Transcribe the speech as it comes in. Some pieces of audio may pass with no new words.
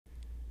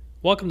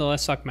Welcome to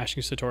Let's Talk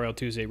Meshing Tutorial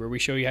Tuesday, where we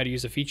show you how to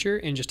use a feature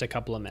in just a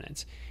couple of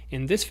minutes.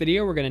 In this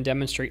video, we're going to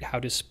demonstrate how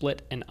to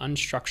split an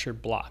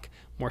unstructured block,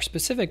 more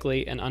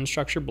specifically, an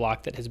unstructured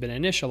block that has been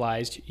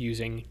initialized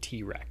using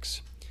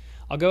T-Rex.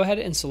 I'll go ahead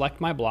and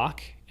select my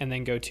block and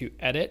then go to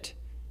Edit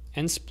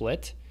and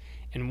Split.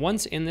 And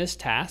once in this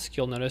task,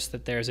 you'll notice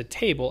that there's a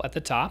table at the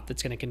top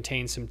that's going to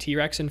contain some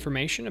T-Rex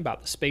information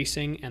about the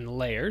spacing and the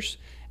layers,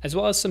 as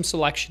well as some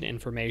selection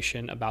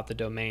information about the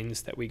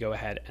domains that we go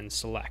ahead and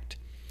select.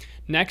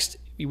 Next,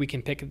 we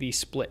can pick the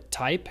split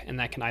type, and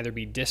that can either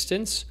be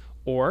distance,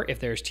 or if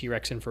there's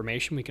T-Rex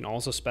information, we can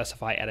also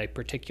specify at a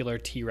particular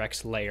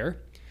T-Rex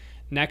layer.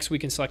 Next, we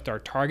can select our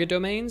target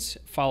domains,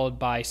 followed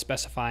by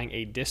specifying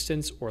a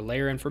distance or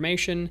layer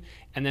information,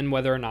 and then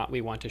whether or not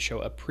we want to show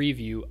a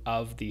preview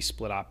of the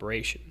split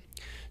operation.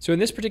 So in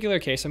this particular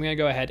case, I'm going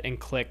to go ahead and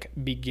click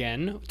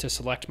Begin to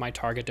select my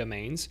target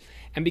domains.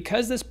 And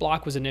because this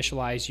block was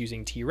initialized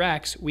using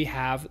T-Rex, we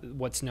have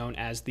what's known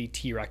as the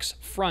T-Rex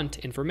front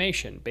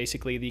information,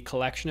 basically the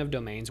collection of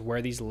domains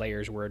where these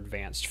layers were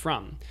advanced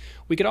from.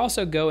 We could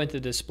also go into the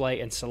display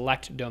and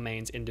select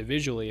domains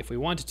individually if we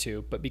wanted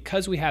to, but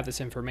because we have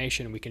this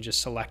information, we can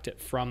just select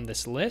it from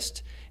this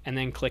list and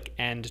then click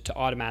End to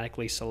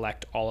automatically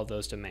select all of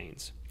those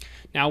domains.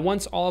 Now,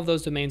 once all of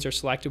those domains are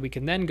selected, we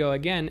can then go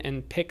again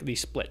and pick the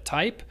split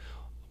type,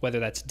 whether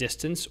that's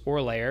distance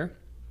or layer.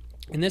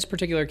 In this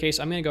particular case,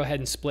 I'm going to go ahead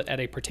and split at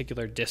a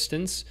particular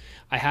distance.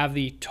 I have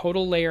the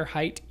total layer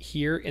height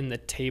here in the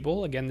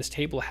table. Again, this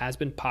table has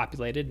been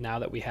populated now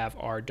that we have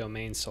our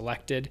domain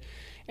selected.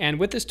 And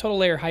with this total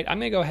layer height, I'm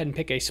going to go ahead and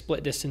pick a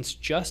split distance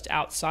just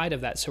outside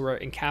of that, so we're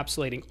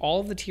encapsulating all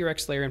of the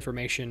T-Rex layer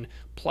information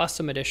plus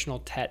some additional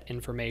TET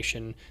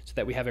information so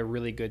that we have a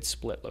really good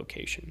split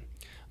location.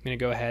 I'm going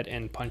to go ahead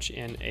and punch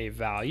in a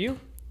value,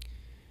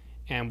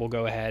 and we'll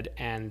go ahead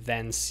and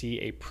then see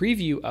a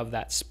preview of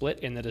that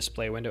split in the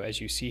display window as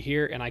you see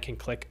here, and I can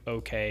click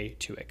OK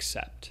to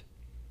accept.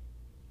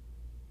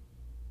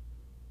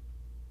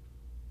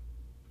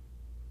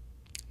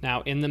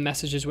 Now in the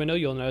messages window,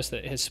 you'll notice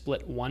that it has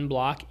split one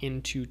block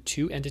into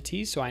two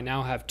entities, so I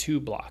now have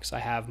two blocks. I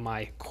have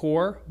my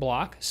core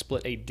block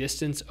split a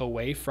distance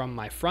away from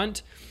my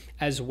front,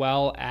 as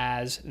well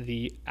as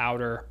the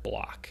outer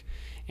block.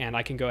 And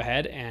I can go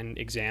ahead and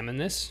examine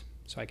this.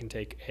 So I can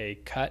take a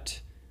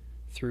cut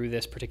through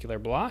this particular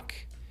block,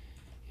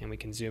 and we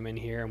can zoom in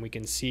here and we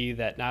can see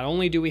that not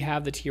only do we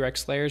have the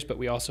T-Rex layers, but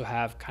we also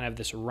have kind of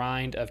this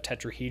rind of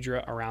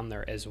tetrahedra around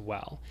there as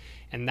well.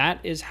 And that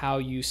is how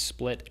you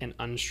split an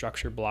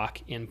unstructured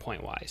block in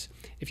Pointwise.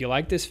 If you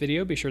like this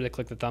video, be sure to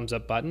click the thumbs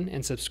up button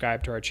and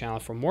subscribe to our channel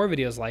for more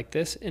videos like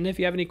this. And if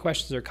you have any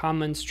questions or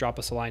comments, drop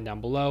us a line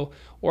down below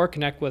or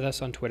connect with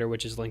us on Twitter,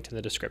 which is linked in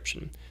the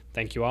description.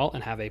 Thank you all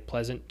and have a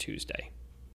pleasant Tuesday.